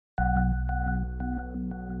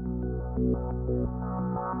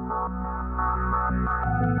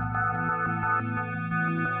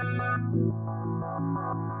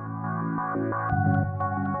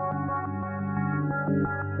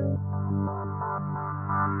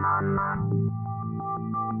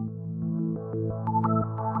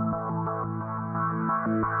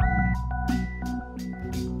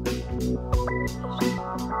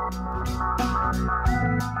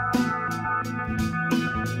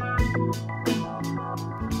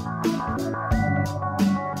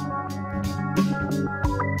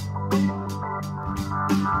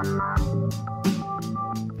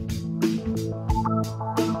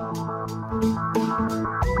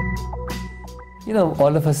You know,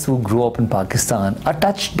 all of us who grew up in Pakistan are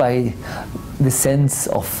touched by the sense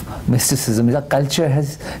of mysticism. Our culture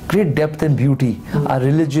has great depth and beauty. Our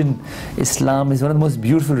religion, Islam, is one of the most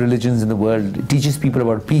beautiful religions in the world. It teaches people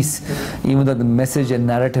about peace, even though the message and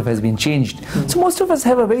narrative has been changed. So most of us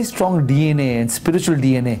have a very strong DNA and spiritual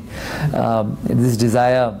DNA, this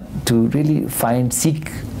desire to really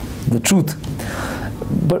seek the truth.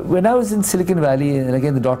 But when I was in Silicon Valley, and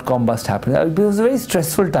again the dot-com bust happened, it was a very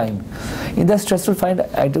stressful time. In that stressful time,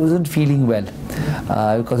 I wasn't feeling well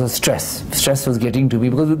because of stress. Stress was getting to me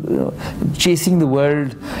because chasing the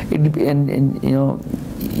world, and you know,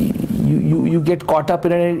 you get caught up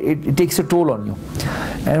in it. It takes a toll on you.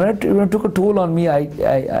 And when it took a toll on me,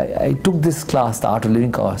 I took this class, the Art of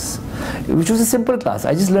Living course, which was a simple class.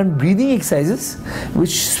 I just learned breathing exercises,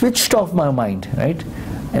 which switched off my mind, right?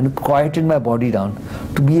 And quieted my body down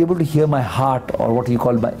to be able to hear my heart, or what you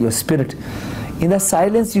call your spirit. In that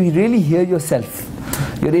silence, you really hear yourself.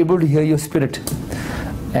 You're able to hear your spirit.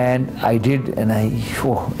 And I did, and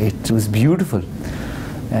it was beautiful.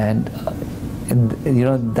 And you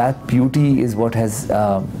know, that beauty is what has,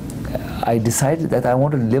 I decided that I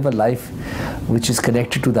want to live a life which is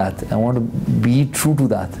connected to that. I want to be true to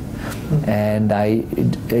that. And I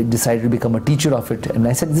decided to become a teacher of it. And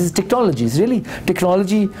I said, this is technology. It's really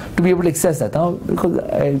technology to be able to access that. Now, because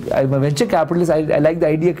I'm a venture capitalist, I like the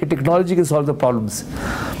idea that technology can solve the problems.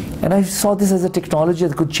 And I saw this as a technology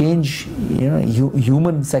that could change, you know,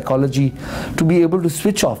 human psychology, to be able to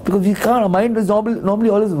switch off. Because we can't, our mind is normally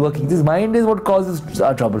always working. This mind is what causes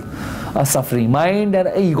our trouble, our suffering. Mind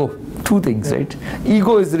and ego. Two things, right?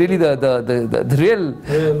 Ego is really the real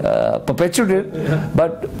perpetuator. Yeah.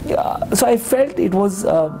 But so I felt it was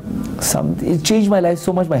it changed my life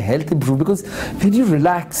so much. My health improved, because when you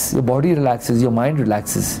relax, your body relaxes, your mind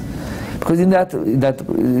relaxes. Because in that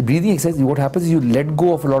breathing exercise, what happens is you let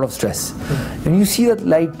go of a lot of stress. When you see that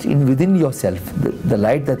light within yourself, the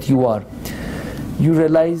light that you are, you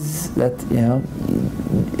realize that, you know,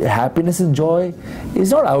 happiness and joy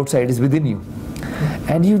is not outside; it's within you.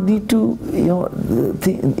 And you need to, you know,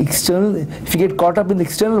 if you get caught up in the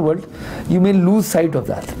external world, you may lose sight of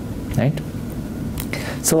that, right?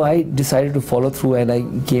 So I decided to follow through, and I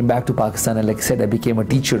came back to Pakistan, and like I said, I became a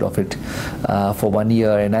teacher of it for 1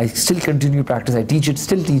 year, and I still continue to practice. I teach it,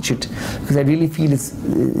 still teach it, because I really feel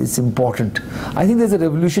it's important. I think there's a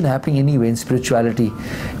revolution happening anyway in spirituality,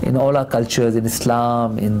 in all our cultures, in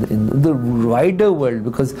Islam, in the wider world,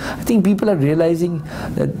 because I think people are realizing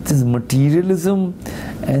that this materialism,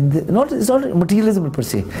 and it's not materialism per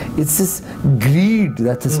se, it's this greed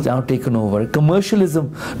that has now taken over.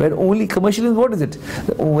 Commercialism, where only commercialism, what is it?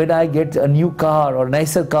 When I get a new car or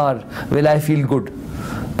nicer car, will I feel good?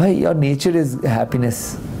 By your nature is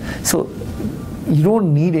happiness. So you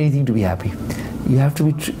don't need anything to be happy. You have to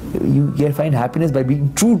be, you find happiness by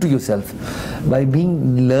being true to yourself, by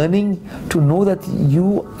learning to know that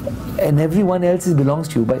you and everyone else belongs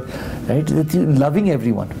to you, right? That you loving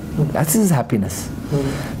everyone. That's his happiness.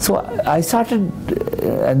 So I started,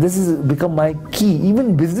 and this has become my key.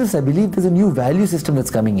 Even business, I believe there's a new value system that's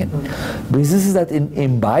coming in. Businesses that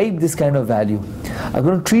imbibe this kind of value are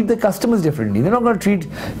going to treat the customers differently. They're not going to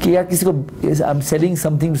treat, I'm selling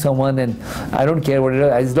something to someone and I don't care what it is,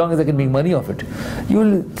 as long as I can make money off it.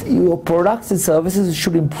 Your products and services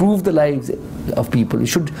should improve the lives of people. It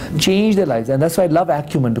should change their lives. And that's why I love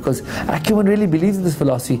Acumen, because Acumen really believes in this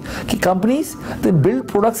philosophy. Companies, they build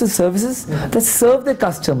products and services that serve their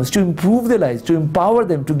customers, to improve their lives, to empower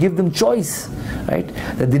them, to give them choice, right,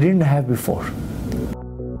 that they didn't have before.